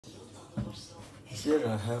Here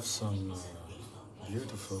I have some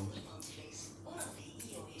beautiful,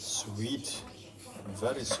 sweet,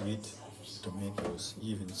 very sweet tomatoes,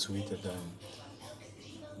 even sweeter than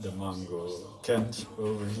the mango Kent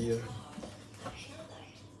over here.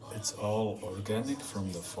 It's all organic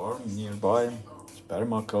from the farm nearby. It's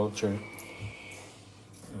permaculture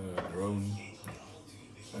grown.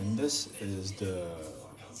 And this is the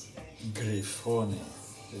Grifone.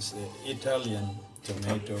 This Italian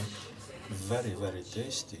tomato, very, very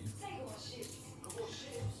tasty.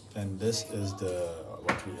 And this is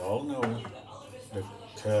what we all know, the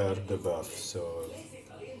Coeur de Boeuf. So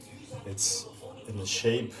it's in the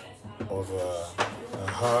shape of a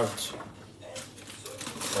heart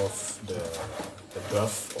of the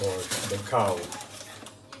buff or the cow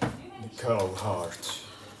heart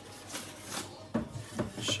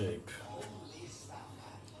shape.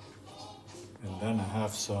 And then I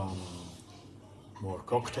have some more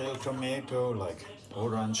cocktail tomato, like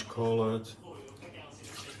orange colored,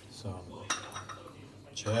 some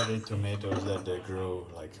cherry tomatoes that they grow,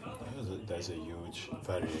 like there's a huge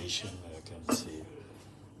variation. I can see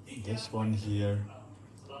this one here.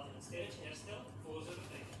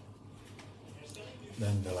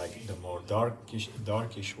 Then the more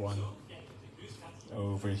darkish one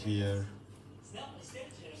over here.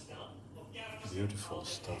 Beautiful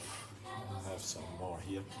stuff. I have some more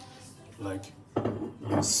here. Like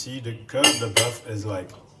you see, the Coeur de Boeuf is like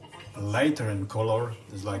lighter in color.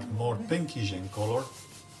 It's like more pinkish in color.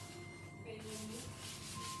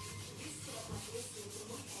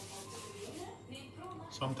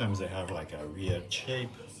 Sometimes they have like a weird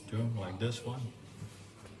shape too, like this one.